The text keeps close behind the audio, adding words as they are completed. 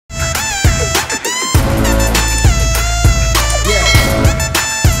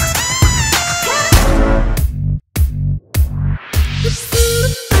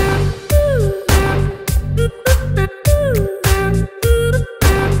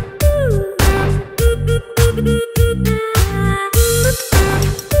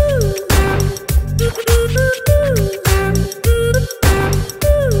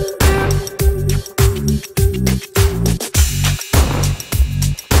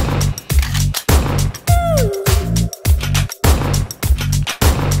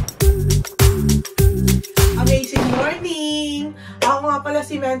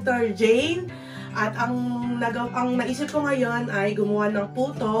Dr. Jane. At ang naisip ko ngayon ay gumawa ng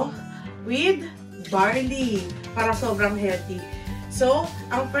puto with barley para sobrang healthy. So,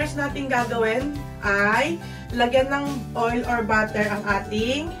 ang first natin gagawin ay lagyan ng oil or butter ang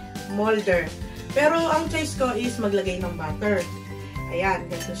ating molder. Pero ang choice ko is maglagay ng butter. Ayan,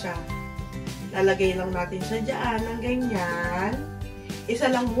 ganito siya. Lalagay lang natin siya dyan ng ganyan.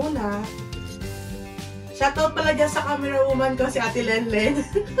 Isa lang muna. Shoutout pala dyan sa camera woman ko, si Ate Lenlen.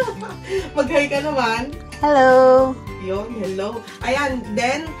 Mag-hi ka naman. Hello! Yun, hello. Ayan,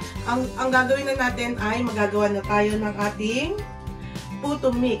 then, ang gagawin na natin ay magagawa na tayo ng ating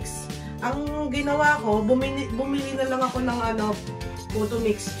puto mix. Ang ginawa ko, bumili na lang ako ng puto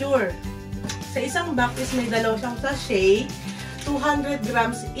mixture. Sa isang box is may dalaw siyang sachet, 200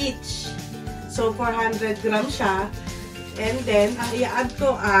 grams each. So, 400 grams siya. And then, ang i-add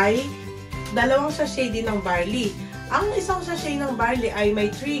ko ay dalawang sachet din ng barley. Ang isang sachet ng barley ay may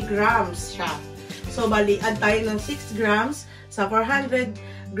 3 grams siya. So, bali, add tayo ng 6 grams sa 400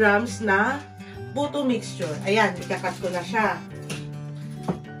 grams na puto mixture. Ayan, ikakat ko na siya.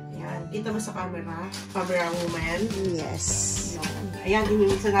 Ayan, kita mo sa camera? Camera woman? Yes. Ayan,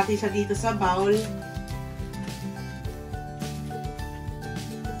 imimiksa natin siya dito sa bowl.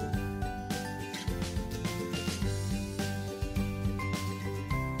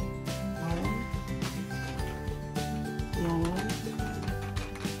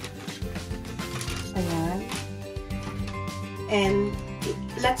 And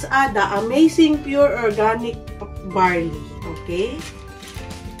let's add the amazing pure organic barley. Okay?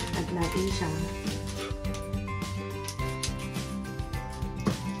 Add natin siya.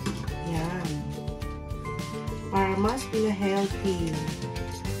 Yan. Para mas pina-healthy.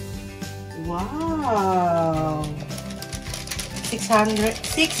 Wow!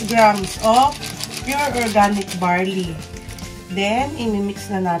 6 grams of pure organic barley. Then,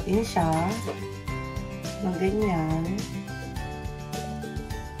 imimix na natin siya ng ganyan.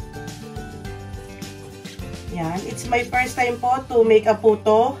 Yan. It's my first time po to make a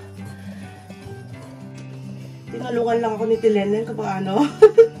puto. Tinulungan lang ako ni Tilenen kung paano.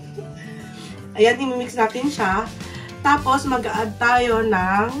 Ayan, imimix natin siya. Tapos, mag-add tayo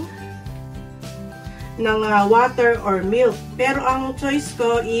ng water or milk. Pero, ang choice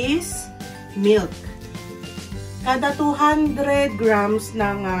ko is milk. Kada 200 grams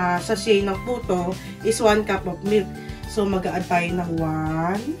ng sachet ng puto is 1 cup of milk. So, mag-add tayo ng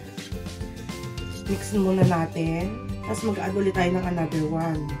 1. Mix muna natin. Tapos mag-add ulit tayo ng another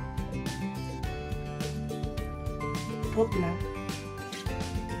 1. Hopla.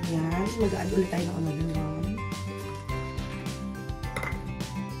 Yan. Mag-add ulit tayo ng another 1.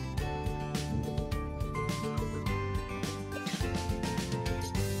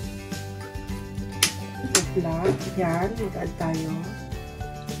 Hopla. Yan. Mag-add tayo.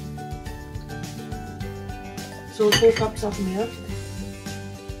 So, 2 cups of milk.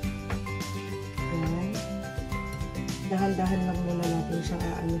 Dahan-dahan lang muna natin siyang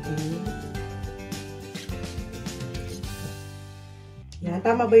aanuhin. Yan.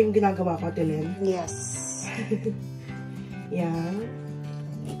 Tama ba yung ginagawa ko, Tilen? Yes. Yan.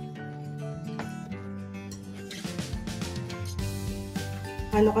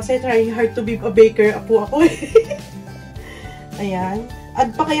 Ano kasi, trying hard to be a baker. Apo ako eh. Ayan.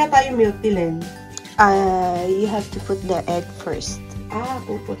 Add pa kaya tayo milk, Tilen? You have to put the egg first.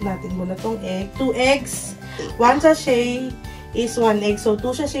 Puput natin muna tong egg. 2 eggs. 1 sachet is 1 egg. So,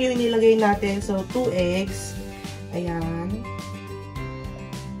 2 sachet yung nilagay natin. So, 2 eggs. Ayan.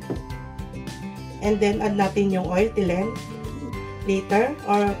 And then, add natin yung oil, Tilen. Later.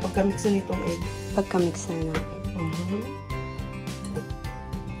 Or pagka-mix na nitong egg. Pagka-mix na natin.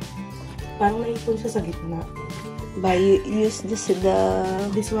 Parang naipon siya sa gitna. But you use this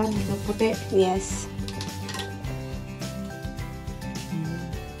one, the puti. Yes.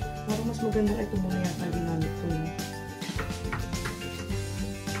 Parang mas maganda ito muna yata ginamit ko.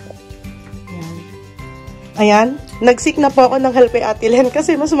 Ayan. Ayan. Nag-seek na po ako ng help kay Ate Len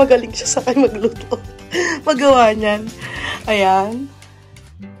kasi mas magaling siya sa akin magluto. Magawa niyan. Ayan.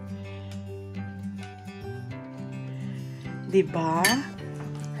 Diba?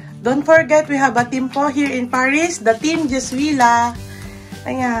 Don't forget, we have a team po here in Paris. The team Jesuila.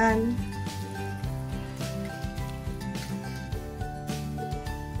 Ayan.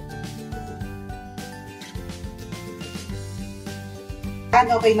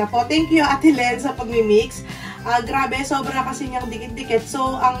 Okay na po. Thank you, Ate Len, sa pag-mix. Grabe, sobra kasi niyang dikit-dikit.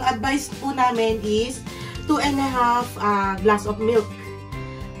 So, ang advice po namin is 2.5 glass of milk.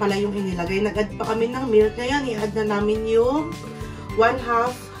 Pala yung inilagay. Nag-add pa kami ng milk. Ngayon, i-add na namin yung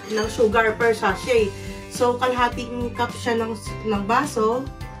 1/2 ng sugar per sachet. So, kalahating cup siya ng baso.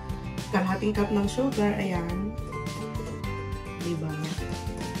 kalahating cup ng sugar, ayan. Diba?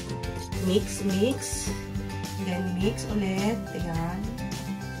 Mix, mix. Then, mix ulit. Ayan.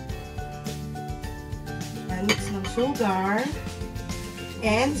 Ayan, mix ng sugar.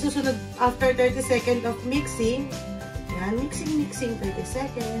 And, susunod, after 30 seconds of mixing, ayan, mixing, 30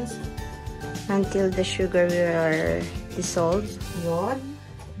 seconds. Until the sugar will dissolve. Yun.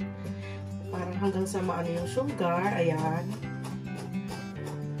 Parang hanggang sa maano yung sugar. Ayan.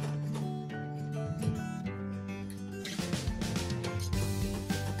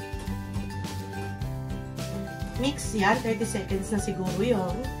 Mix yan. 30 seconds na siguro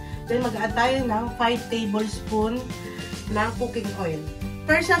yun. Then, mag-add tayo ng 5 tablespoon ng cooking oil.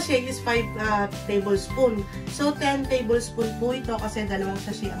 Per sachet is 5 tablespoon. So, 10 tablespoon po ito kasi dalawang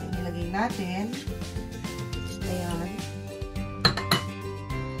sachet ang inilagay natin. Ayan.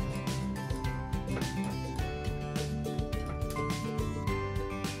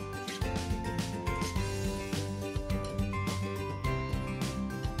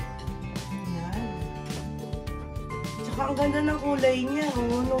 Ang ganda ng kulay niya,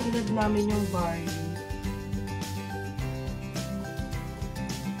 oh, nung inad namin yung barley.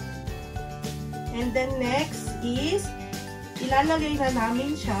 And then next is, ilalagay na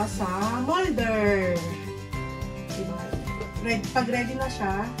namin siya sa molder. Diba? Pag ready na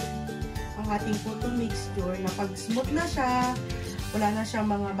siya, ang ating PUTO mixture, na pag smooth na siya, wala na siyang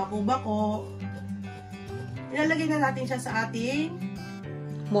mga bako-bako, ilalagay na natin siya sa ating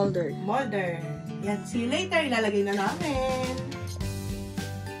molder. Yan, see you later. Ilalagay na namin.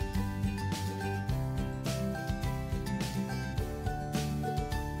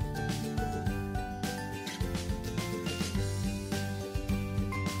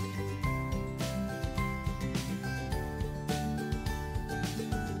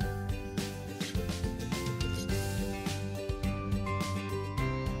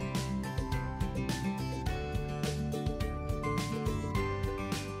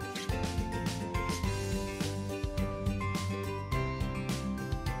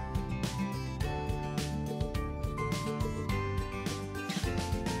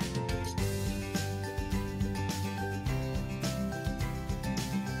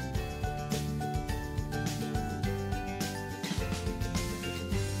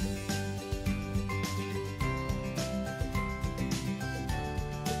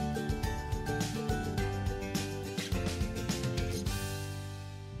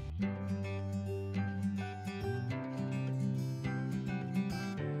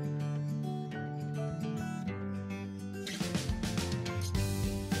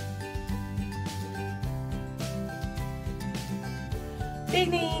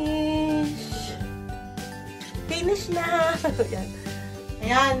 Finish na!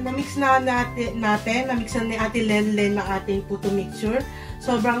 Ayan, na-mix na natin. Na-mix na ni Ate Lenlen ng ating PUTO mixture.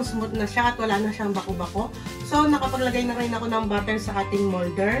 Sobrang smooth na siya at wala na siyang bako-bako. So, nakapaglagay na rin ako ng butter sa ating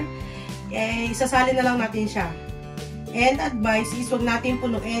molder. Isasali na lang natin siya. And advice is, huwag natin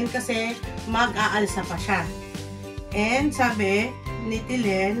punuin kasi mag-aalsa pa siya. And sabi ni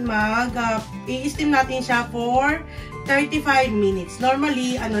Tilen, i-steam natin siya for 35 minutes.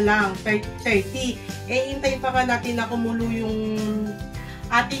 Normally, ano lang, 30. Hintayin pa ka natin na kumulo yung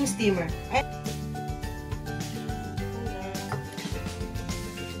ating steamer.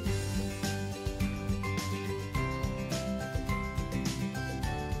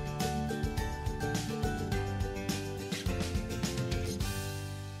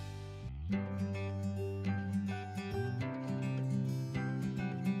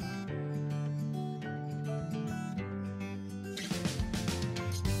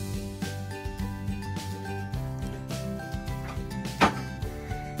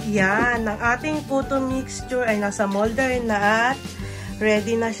 Yan, ang ating PUTO mixture ay nasa molder na at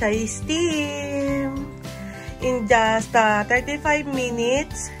ready na siya i-steam. In just 35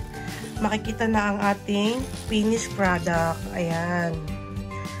 minutes, makikita na ang ating finished product. Ayan.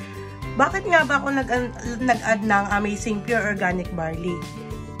 Bakit nga ba ako nag-add ng Amazing Pure Organic Barley?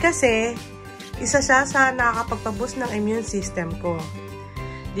 Kasi, isa siya sa nakakapagpa-boost ng immune system ko.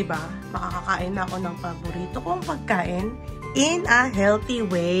 Diba? Makakakain na ako ng paborito kong pagkain in a healthy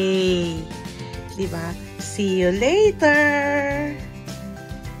way. Diba? See you later!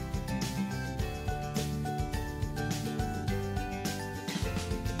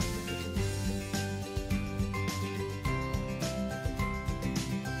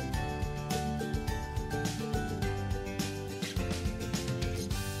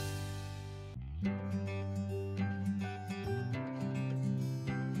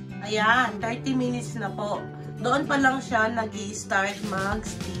 Ayan, 30 minutes na po. Doon pa lang siya nag-i-start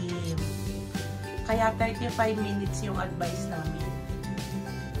mag-steam. Kaya 35 minutes yung advice namin.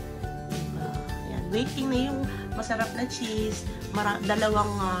 waiting na yung masarap na cheese.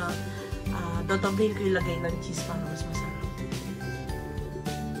 Dalawang dodoblehin ko yung lagay ng cheese para mas masarap.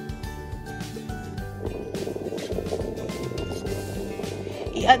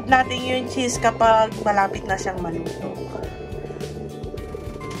 I-add natin yung cheese kapag malapit na siyang maluto.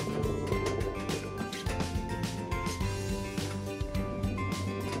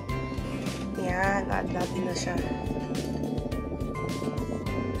 Yan, add natin na siya.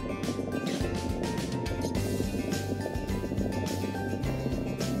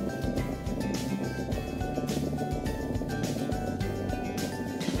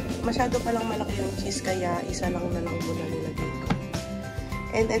 Masyado palang malaki yung cheese kaya isa lang na lang muna nilagay ko.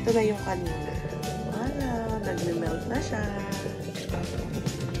 And ito na yung kanina. Wala, nagme-melt na siya.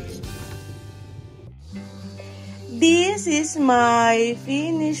 This is my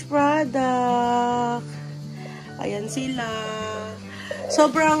finished product. Ayan sila.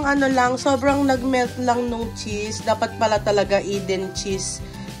 Sobrang sobrang nag-melt lang nung cheese. Dapat pala talaga Eden cheese.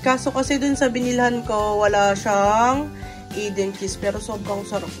 Kaso kasi dun sa binilhan ko, wala siyang Eden cheese. Pero sobrang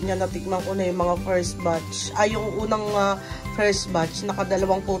sarap niya. Natikman ko na yung mga first batch. Yung unang first batch.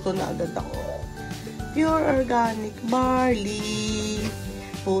 Nakadalawang puto na agad ako. Pure organic barley.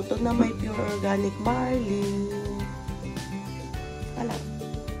 Puto na may pure organic barley. Wala.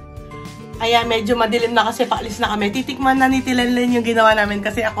 Ayan, medyo madilim na kasi paalis na kami. Titikman na ni Tilenlen yung ginawa namin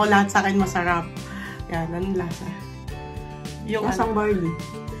kasi ako lahat sa akin masarap. Yan, anong lasa? Yung Lasang barley.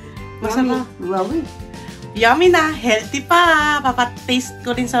 Masarap. Wow. Yummy na. Healthy pa. Papataste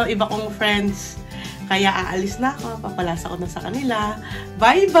ko rin sa iba kong friends. Kaya aalis na ako. Papalasa ko na sa kanila.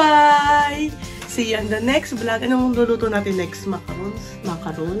 Bye-bye! See you on the next vlog. Anong luluto natin next? Macarons?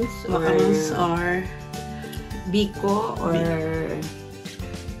 Macarons? Macarons or Biko or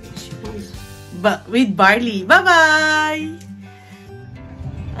with barley. Bye-bye!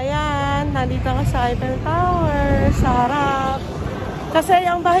 Ayan. Nandito ako sa Eiffel Tower. Sa harap. Kasi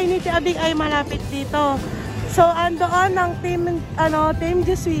ang bahay ni Tia Abing ay malapit dito. So, andoon ang Team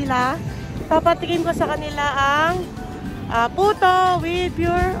Jeswila. Papatikin ko sa kanila ang puto with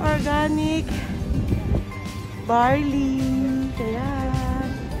pure organic barley. Ayan.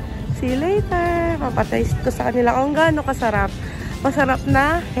 See you later. Papataste ko sa kanila kung gaano kasarap. Masarap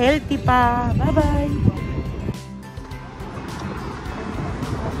na, healthy pa. Bye-bye!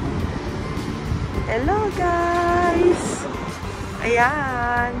 Hello guys!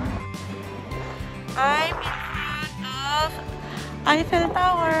 Ayan. I'm in front of Eiffel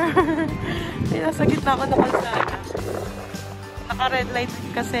Tower. Nasa gitna ako ng kalsada. Naka-red light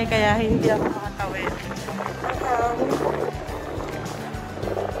kasi kaya hindi ako makatawid.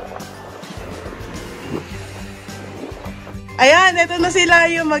 Ayan, ito na sila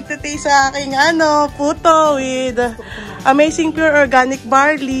yung magte-taste sa aking puto with amazing pure organic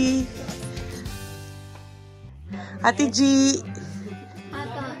barley. Ate G.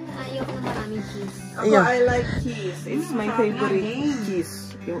 Ayoko na maraming cheese. Ako, I like cheese. It's my favorite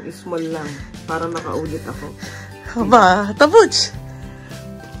cheese. Yung small lang. Para makaulit ako. Aba, tabuch.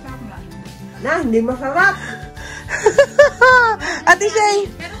 Na, hindi masarap. Ate Shay,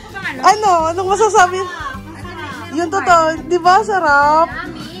 anong masasabi? Yung totoo, di ba sarap?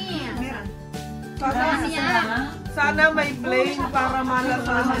 Sana may plain para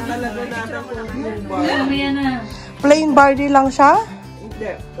malasahan talaga natin kung Plain barley lang siya?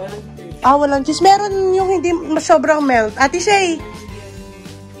 Hindi, walang cheese. Walang cheese. Meron yung hindi sobrang melt. Ate Shay,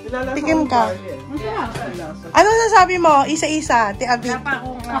 tikim ka. Ano nasabi mo? Isa-isa, Ate Abby.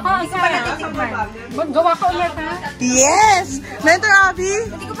 Ako, isa pa natitikman. Gawa ka ulit, ha? Yes! Mentor Abby?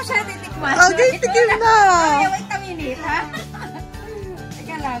 Hindi ko pa siya natitikman. Okay, tikim na. Wait a minute, ha?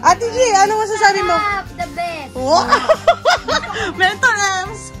 Teka lang. Ate G, ano masasabi mo? The best. Wow! Mentor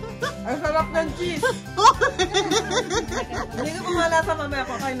Ems! Ang sarap ng cheese. Hindi ko pumalasa mamaya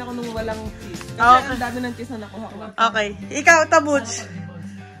ako. Kain ako nung walang cheese. Kasi ang dami ng cheese na nakuha ko. Okay. Ikaw, Tabuch.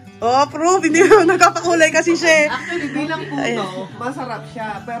 Proof. Hindi mo nagkakakulay kasi siya. Actually, bilang puto, masarap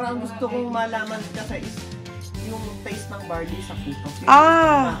siya. Pero ang gusto kong malaman kasi is yung taste ng barley sa puto.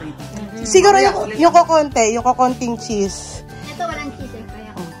 Siguro yung kokonte, yung kokonting cheese. Ito walang cheese eh.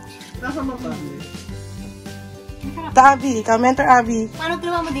 Kaya Nasa mga Abby, Mentor Abby. paano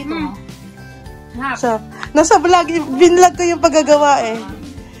ginawa mo dito? So, nasa vlog, binlog ko yung paggagawa eh.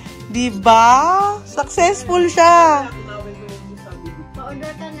 Diba? Successful siya.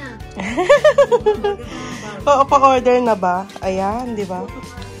 Pa-order ka na. Oo, pa-order na ba? Ayan, di ba?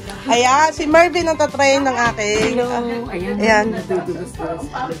 Ayan, si Mervin ang tatry ng aking. Ayan.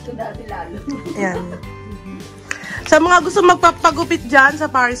 Ayan. Sa mga gusto magpapagupit dyan sa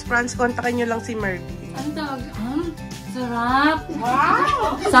Paris, France, kontakin nyo lang si Mervin. Ano tawag? Sarap.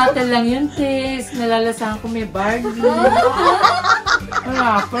 Wow! Subtle lang yung taste. Nalalasahan ko may barley.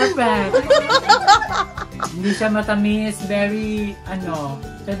 Wala, perfect. Hindi siya matamis. Very,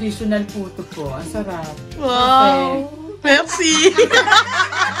 traditional puto po. Ang sarap. Wow! Pepsi!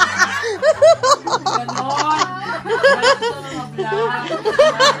 Ganon.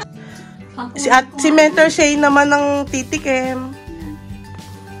 Si Mentor Shane naman ng titikim.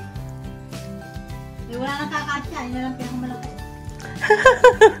 Wala nang kakasya. Yun lang pinakamalaki.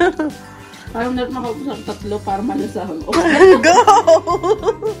 Parang natin makaupos ang tatlo para malasahan ko. Go!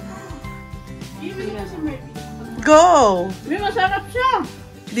 Go! May masarap siya.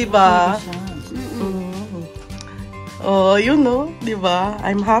 Diba? Oh, you know, diba?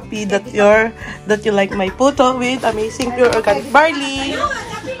 I'm happy that you like my puto with amazing pure organic barley.